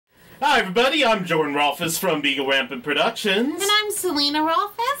Hi everybody, I'm Jordan Rolfus from Beagle Rampant Productions. And I'm Selena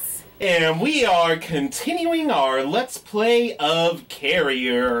Rolfus. And we are continuing our Let's Play of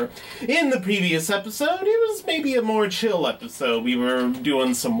Carrier. In the previous episode, it was maybe a more chill episode. We were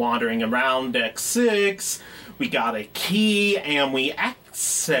doing some wandering around Deck 6, we got a key, and we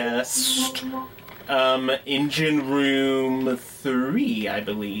accessed Engine Room 3, I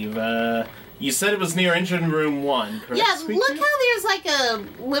believe. You said it was near Engine Room 1, correct? Yeah, Squeaker? look how there's like a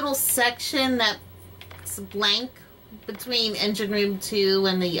little section that's blank between Engine Room 2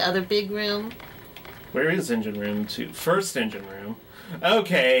 and the other big room. Where is Engine Room 2? First Engine Room.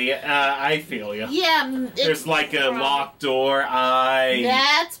 Okay, I feel you. Yeah. There's like a locked door.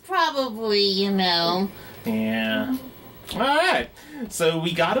 That's probably, Yeah. Alright, so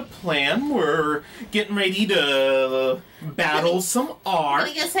we got a plan. We're getting ready to battle some ARK. I'm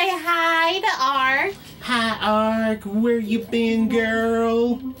gonna go say hi to ARK. Hi, ARK. Where you been,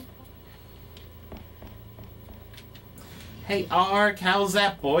 girl? Hey, ARK, how's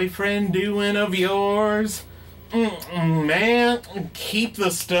that boyfriend doing of yours? Man, keep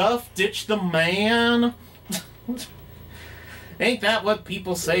the stuff, ditch the man. Ain't that what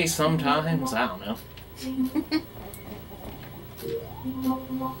people say sometimes? I don't know.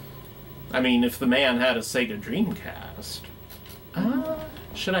 I mean, if the man had a Sega Dreamcast.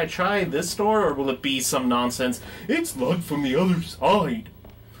 Should I try this door, or will it be some nonsense? It's locked from the other side.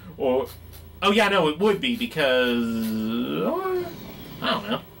 Or, oh yeah, no, it would be, because, I don't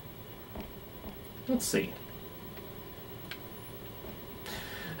know. Let's see.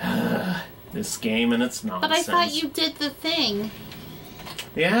 This game and its nonsense. But I thought you did the thing.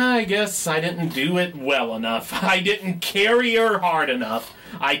 Yeah, I guess I didn't do it well enough. I didn't carry her hard enough.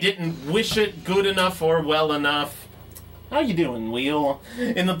 I didn't wish it good enough or well enough. How you doing, Wheel?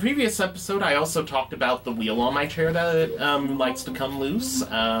 In the previous episode, I also talked about the wheel on my chair that likes to come loose.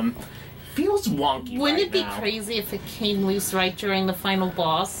 Feels wonky. Wouldn't it be now. crazy if it came loose right during the final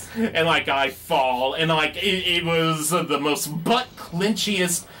boss? And like I fall, and like it was the most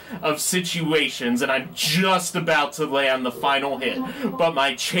butt-clenchiest of situations, and I'm just about to land the final hit, but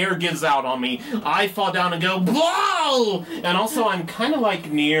my chair gives out on me. I fall down and go, whoa! And also I'm kind of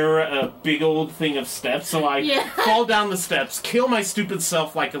like near a big old thing of steps, so I fall down the steps, kill my stupid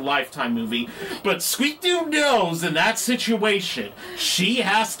self like a Lifetime movie. But Squeak Doo knows in that situation, she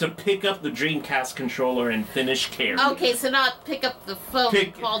has to pick up the Dreamcast controller and finish Carrier. Okay, so not pick up the phone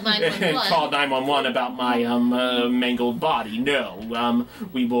and call 911. Call 911 about my mangled body. No,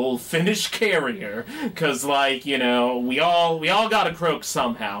 we will finish Carrier, because like, you know, we all gotta croak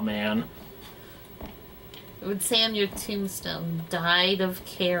somehow, man. It would say on your tombstone, died of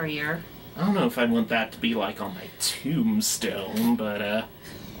Carrier. I don't know if I want that to be like on my tombstone, but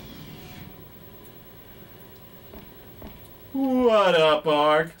what up,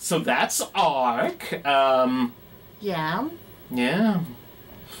 ARK? So that's ARK. Yeah. Yeah.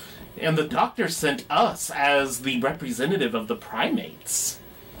 And the doctor sent us as the representative of the primates.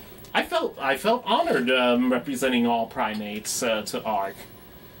 I felt honored representing all primates to ARK.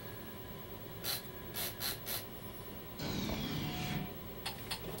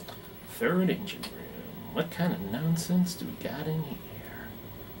 Third engine room. What kind of nonsense do we got in here?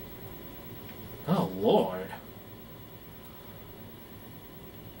 Oh, Lord.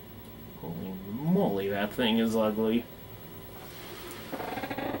 Holy moly, that thing is ugly.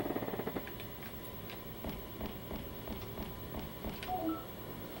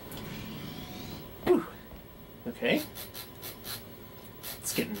 Whew. Okay.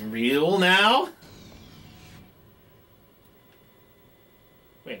 It's getting real now.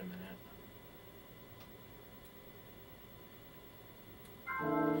 Wait a minute.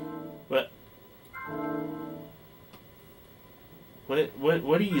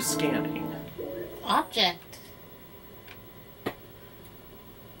 What are you scanning? Object.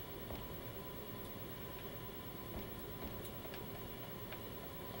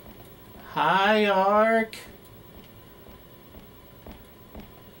 Hi, ARK.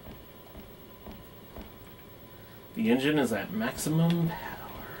 The engine is at maximum power.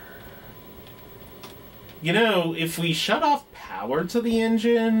 You know, if we shut off power to the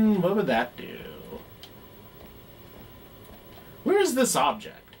engine, what would that do? Where is this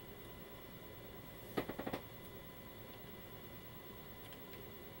object?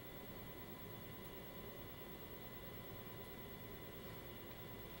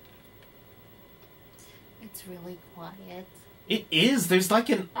 It's really quiet. It is. There's like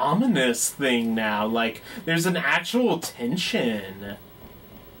an ominous thing now. Like, there's an actual tension.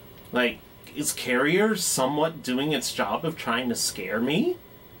 Like, is Carrier somewhat doing its job of trying to scare me?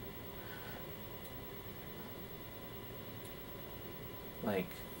 Like,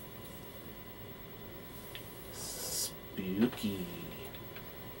 Spooky.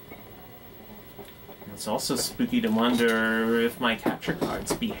 It's also spooky to wonder if my capture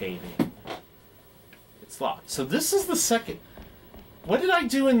card's behaving. It's locked. So this is the second... What did I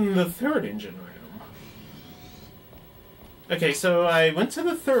do in the third engine room? Okay, so I went to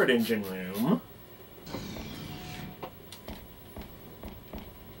the third engine room.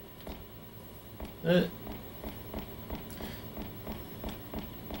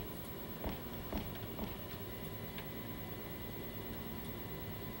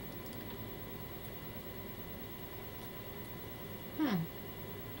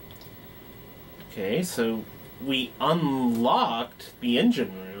 Okay, so we unlocked the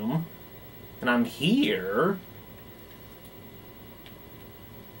engine room, and I'm here,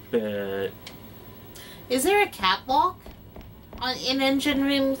 but... Is there a catwalk in engine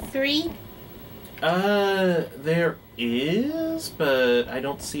room 3? There is, but I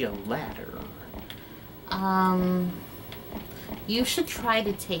don't see a ladder. You should try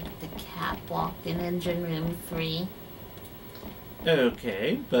to take the catwalk in engine room 3.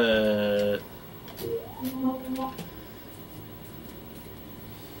 Okay, but...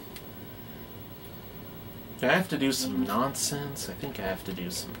 Do I have to do some nonsense? I think I have to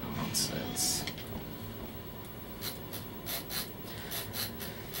do some nonsense.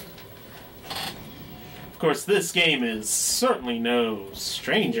 Of course, this game is certainly no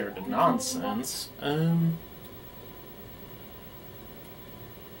stranger to nonsense.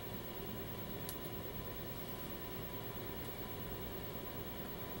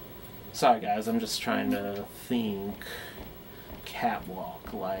 Sorry guys, I'm just trying to think.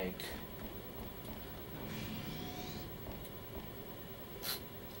 Catwalk, like...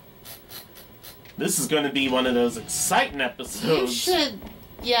 This is going to be one of those exciting episodes. You should,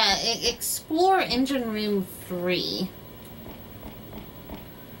 yeah, explore engine room 3.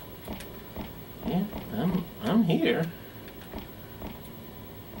 Yeah, I'm here.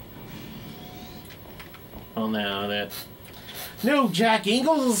 Oh no, that... No, Jack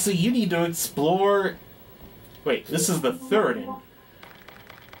Ingalls, so you need to explore... Wait, this is the third end.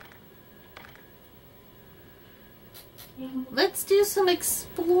 Let's do some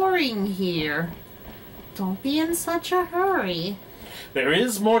exploring here. Don't be in such a hurry. There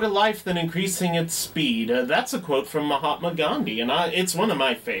is more to life than increasing its speed. That's a quote from Mahatma Gandhi, and it's one of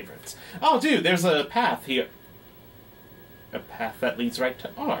my favorites. Oh, dude, there's a path here. A path that leads right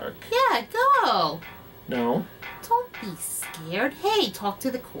to ARK. Yeah, go. No. Don't be scared. Hey, talk to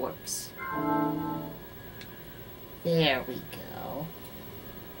the corpse. There we go.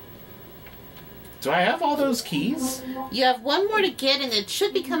 Do I have all those keys? You have one more to get, and it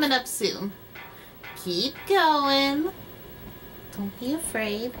should be coming up soon. Keep going. Don't be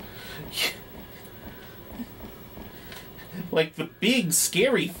afraid. Like, the big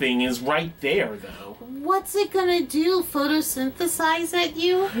scary thing is right there, though. What's it gonna do? Photosynthesize at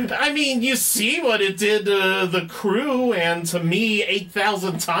you? I mean, you see what it did to the crew and to me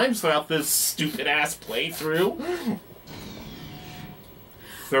 8,000 times throughout this stupid-ass playthrough.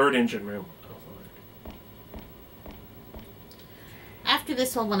 Third engine room. After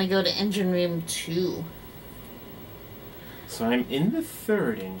this, we'll want to go to engine room 2. So I'm in the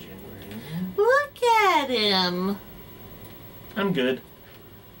third engine room. Look at him! I'm good.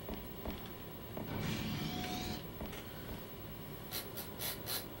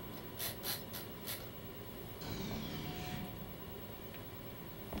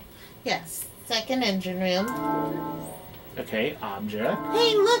 Yes, second engine room. Okay, object.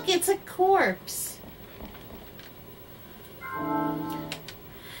 Hey, look, it's a corpse.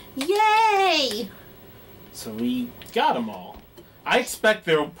 Yay! So we got them all. I expect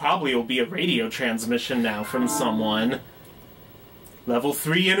there probably will be a radio transmission now from someone. Level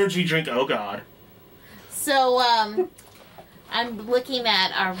 3 energy drink. Oh god. So, I'm looking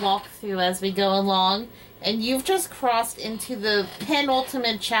at our walkthrough as we go along, and you've just crossed into the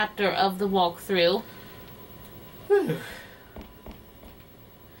penultimate chapter of the walkthrough.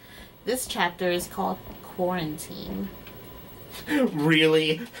 This chapter is called Quarantine.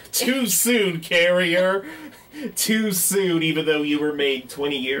 Really? Too soon, Carrier. Too soon, even though you were made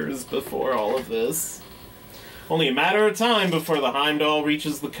 20 years before all of this. Only a matter of time before the Heimdall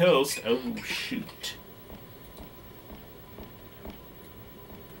reaches the coast. Oh, shoot.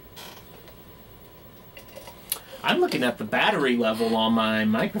 I'm looking at the battery level on my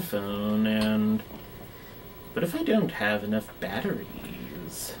microphone, and... But if I don't have enough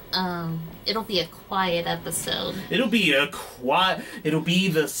batteries... It'll be a quiet episode. It'll be a quiet... It'll be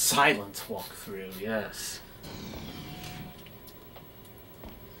the silent walkthrough, yes.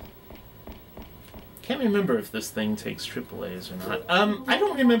 Can't remember if this thing takes AAAs or not. I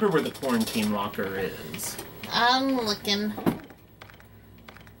don't remember where the quarantine locker is. I'm looking.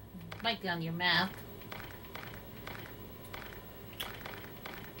 Might be on your map.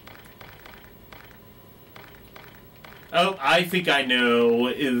 Oh, I think I know.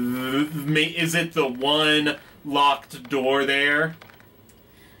 Is it the one locked door there?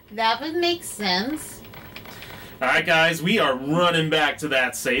 That would make sense. Alright, guys, we are running back to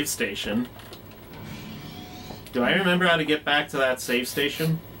that save station. Do I remember how to get back to that save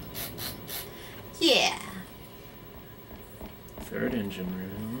station? Yeah. Third engine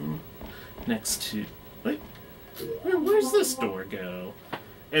room. Next to... Wait. Where's this door go?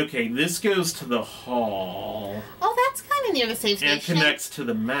 Okay, this goes to the hall. Oh, that's kind of near the safe station. And connects to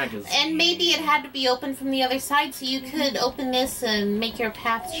the magazine. And maybe it had to be open from the other side, so you could open this and make your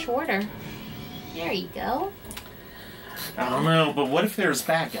path shorter. There you go. I don't know, but what if there's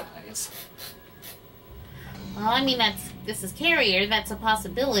bad guys? Well, I mean, this is Carrier. That's a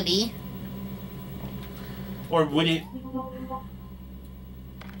possibility. Or would it...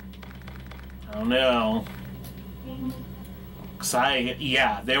 I don't know.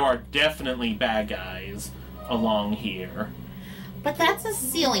 Yeah, there are definitely bad guys along here. But that's a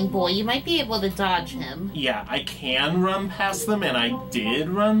ceiling boy. You might be able to dodge him. Yeah, I can run past them, and I did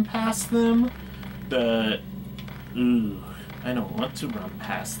run past them, but... Ooh, I don't want to run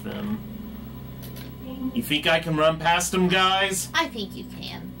past them. You think I can run past them, guys? I think you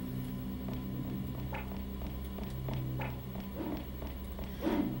can.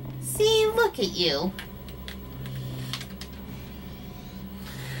 See, look at you.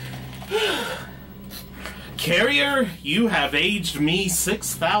 Carrier, you have aged me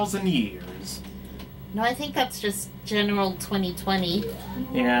 6,000 years. No, I think that's just general 2020.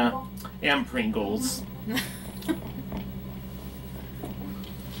 Yeah, and Pringles.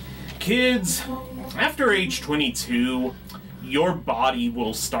 Kids, after age 22, your body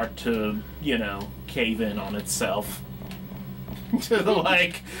will start to, cave in on itself.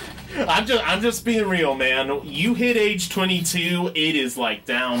 Like, I'm just being real, man. You hit age 22, it is like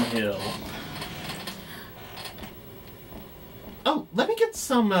downhill. Oh, let me get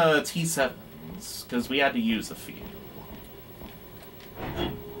some T7s, because we had to use a few.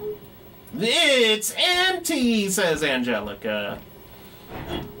 It's empty, says Angelica.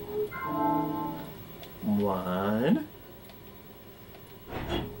 1,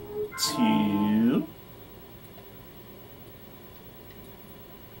 2,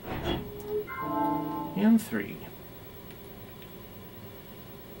 and 3.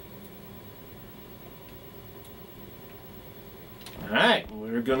 Alright,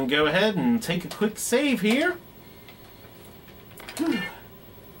 we're gonna go ahead and take a quick save here.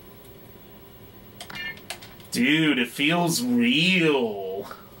 Dude, it feels real.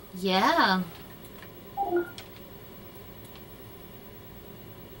 Yeah.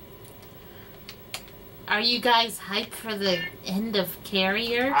 Are you guys hyped for the end of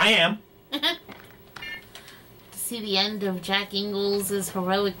Carrier? I am. To see the end of Jack Ingalls'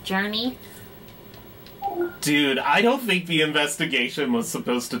 heroic journey? Dude, I don't think the investigation was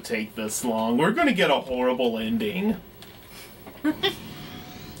supposed to take this long. We're gonna get a horrible ending.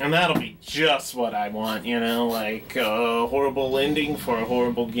 And that'll be just what I want, like a horrible ending for a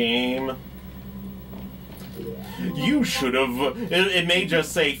horrible game. You should have... It may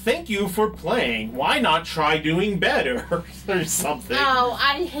just say, thank you for playing. Why not try doing better? Or something. Oh,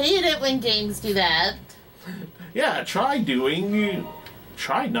 I hate it when games do that. Yeah, try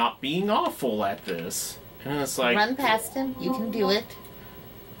not being awful at this. And it's like... Run past him. You can do it.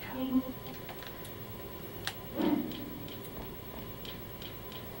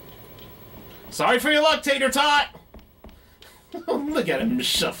 Sorry for your luck, Tater Tot! Look at him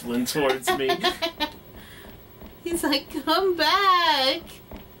shuffling towards me. He's like, come back!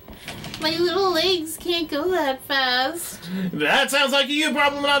 My little legs can't go that fast. That sounds like a you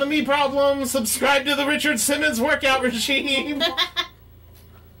problem, not a me problem. Subscribe to the Richard Simmons workout regime.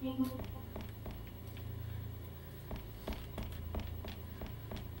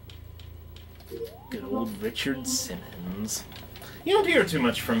 Good old Richard Simmons. You don't hear too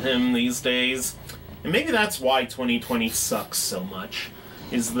much from him these days. And maybe that's why 2020 sucks so much.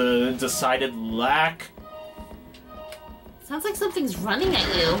 Is the decided lack... Sounds like something's running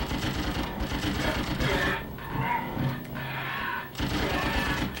at you.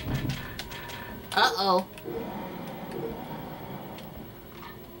 Uh-oh.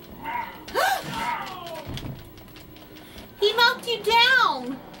 He knocked you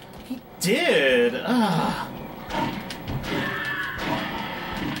down! He did! Ugh.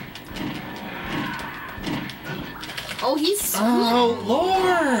 Oh, he's... Oh,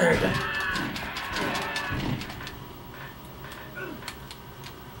 Lord!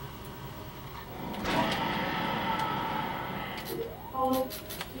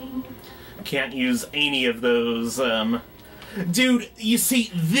 Can't use any of those, Dude, you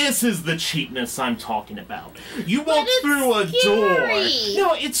see, this is the cheapness I'm talking about. You walk through a door.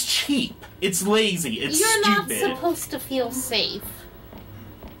 No, it's cheap. It's lazy. It's stupid. You're not supposed to feel safe.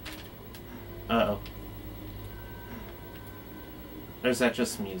 Uh-oh. Or is that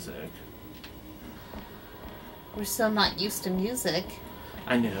just music? We're so not used to music.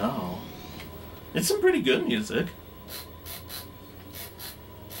 I know. It's some pretty good music.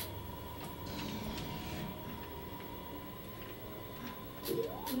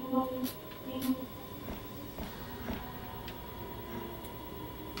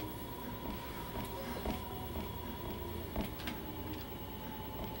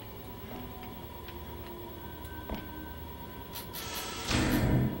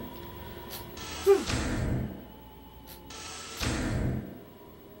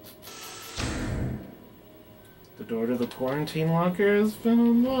 The door to the quarantine locker has been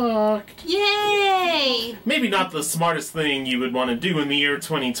unlocked. Yay! Maybe not the smartest thing you would want to do in the year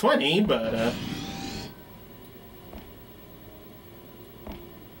 2020, but,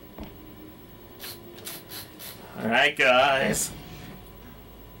 Alright, guys.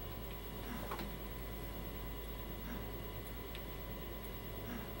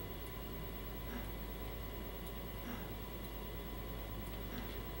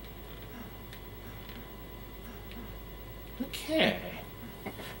 Okay.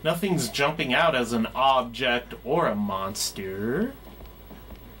 Nothing's jumping out as an object or a monster.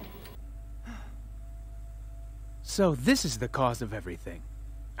 So this is the cause of everything.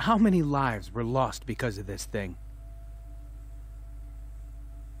 How many lives were lost because of this thing?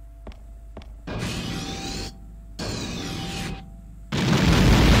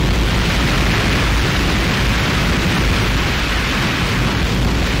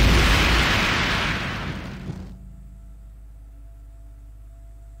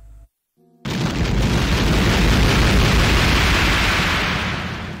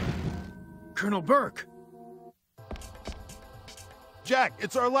 Colonel Burke! Jack,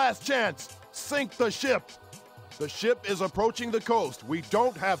 it's our last chance! Sink the ship! The ship is approaching the coast. We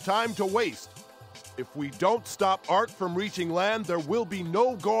don't have time to waste. If we don't stop ARK from reaching land, there will be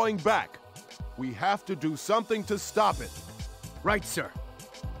no going back. We have to do something to stop it. Right, sir.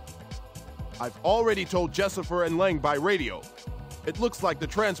 I've already told Jessifer and Lang by radio. It looks like the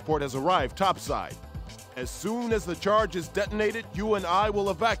transport has arrived topside. As soon as the charge is detonated, you and I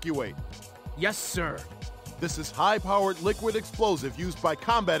will evacuate. Yes, sir. This is high-powered liquid explosive used by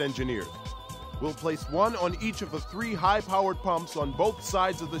combat engineers. We'll place one on each of the 3 high-powered pumps on both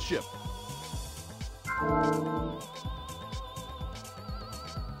sides of the ship.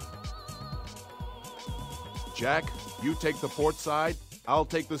 Jack, you take the port side, I'll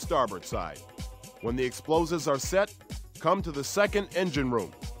take the starboard side. When the explosives are set, come to the second engine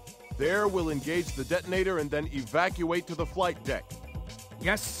room. There we'll engage the detonator and then evacuate to the flight deck.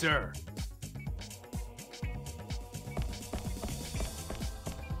 Yes, sir.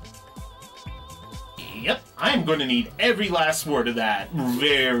 Yep, I'm going to need every last word of that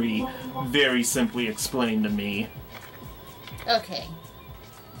very, very simply explained to me. Okay.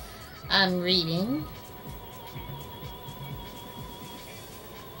 I'm reading.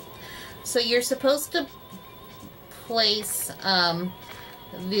 So you're supposed to place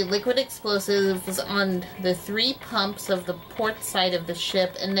the liquid explosives on the 3 pumps of the port side of the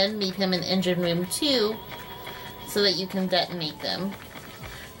ship and then meet him in engine room 2 so that you can detonate them.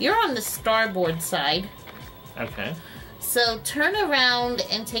 You're on the starboard side. Okay. So turn around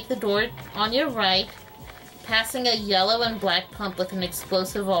and take the door on your right, passing a yellow and black pump with an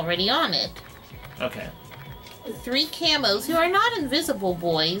explosive already on it. Okay. 3 camos who are not invisible,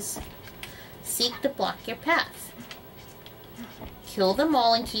 boys, seek to block your path. Kill them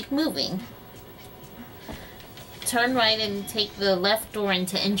all and keep moving. Turn right and take the left door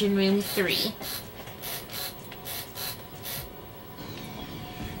into engine room 3.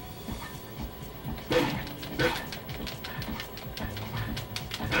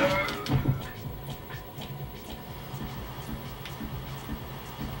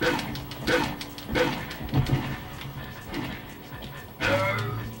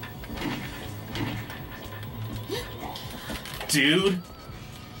 Dude,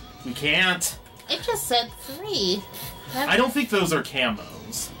 we can't. It just said 3. I don't think those are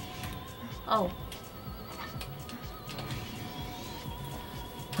camos. Oh.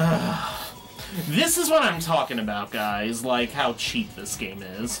 This is what I'm talking about, guys. Like, how cheap this game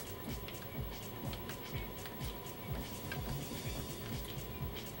is.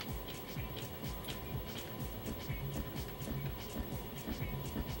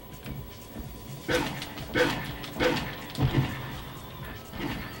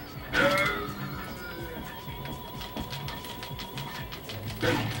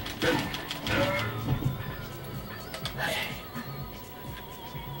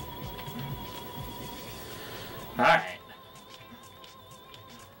 Alright.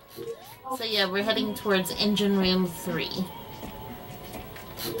 So yeah, we're heading towards engine room 3.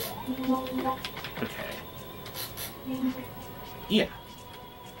 Okay. Yeah.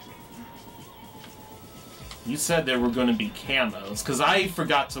 You said there were going to be camos, because I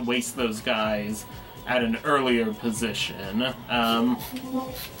forgot to waste those guys at an earlier position.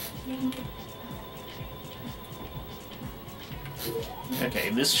 Okay,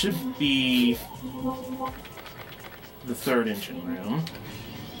 this should be the third engine room.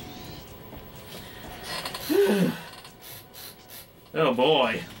 Oh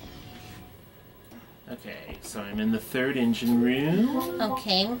boy. Okay, so I'm in the third engine room.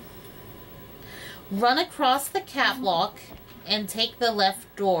 Okay. Run across the catwalk and take the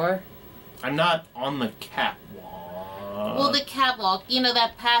left door. I'm not on the catwalk. Well, the catwalk, you know,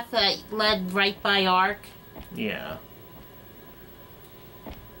 that path that led right by ARK? Yeah.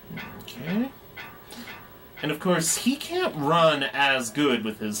 Okay. And of course, he can't run as good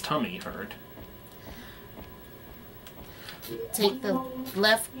with his tummy hurt. Take the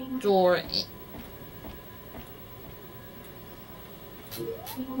left door.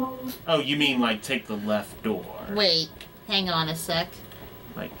 Oh, you mean like take the left door? Wait, hang on a sec.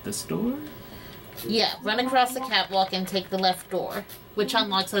 Like this door? Yeah, run across the catwalk and take the left door, which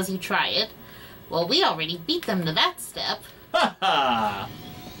unlocks as you try it. Well, we already beat them to that step. Ha ha!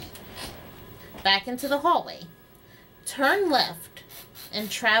 Back into the hallway. Turn left and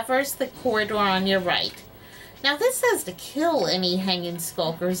traverse the corridor on your right. Now this says to kill any hanging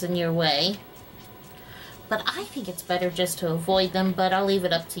skulkers in your way. But I think it's better just to avoid them, but I'll leave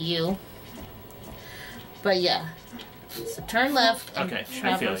it up to you. But yeah. So turn left and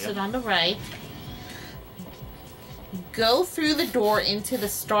traverse it on the right. Go through the door into the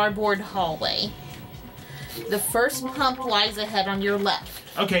starboard hallway. The first pump lies ahead on your left.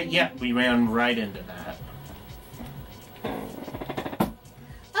 Okay, yeah, we ran right into that.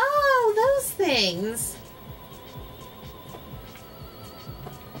 Oh, those things.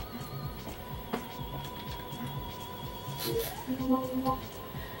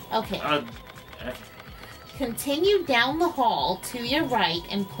 Okay. Continue down the hall to your right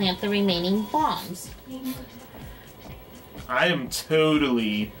and plant the remaining bombs. I am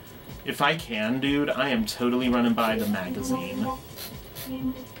totally... If I can, dude, I am totally running by the magazine.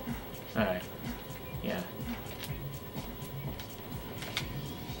 Alright. Yeah.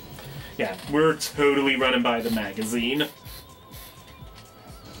 Yeah, we're totally running by the magazine.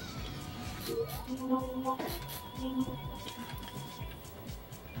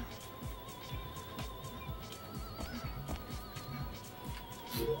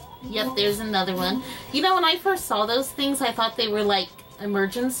 Yep, there's another one. You know, when I first saw those things, I thought they were like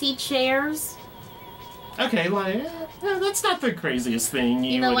emergency chairs. Okay, like, yeah, that's not the craziest thing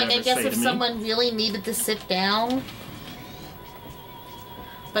you know, would like, ever I guess say if to me. someone really needed to sit down.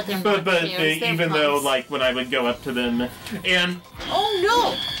 But they're not chairs, they're even pumps. though, like, when I would go up to them and... Oh,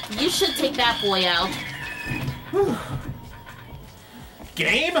 no! You should take that boy out.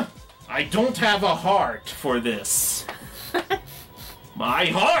 Game? I don't have a heart for this. My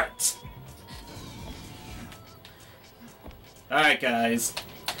heart! Alright, guys.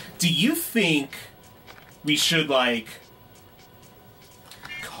 Do you think we should, like,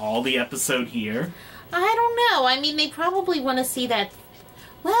 call the episode here? I don't know. I mean, they probably want to see that.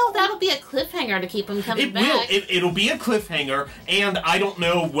 Well, that'll be a cliffhanger to keep them coming back. It'll be a cliffhanger, and I don't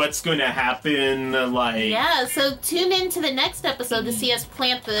know what's going to happen, like... Yeah, so tune in to the next episode to see us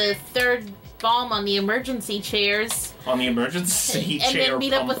plant the third bomb on the emergency chairs. On the emergency chair. And then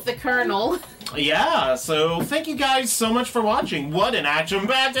meet up with the Colonel. Yeah, so thank you guys so much for watching. What an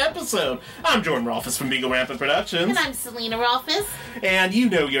action-packed episode. I'm Jordan Rolfus from Beagle Rampant Productions. And I'm Selena Rolfus. And you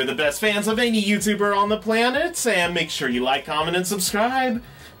know you're the best fans of any YouTuber on the planet. And make sure you like, comment, and subscribe.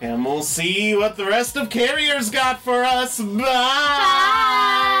 And we'll see what the rest of Carrier's got for us. Bye!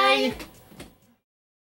 Bye!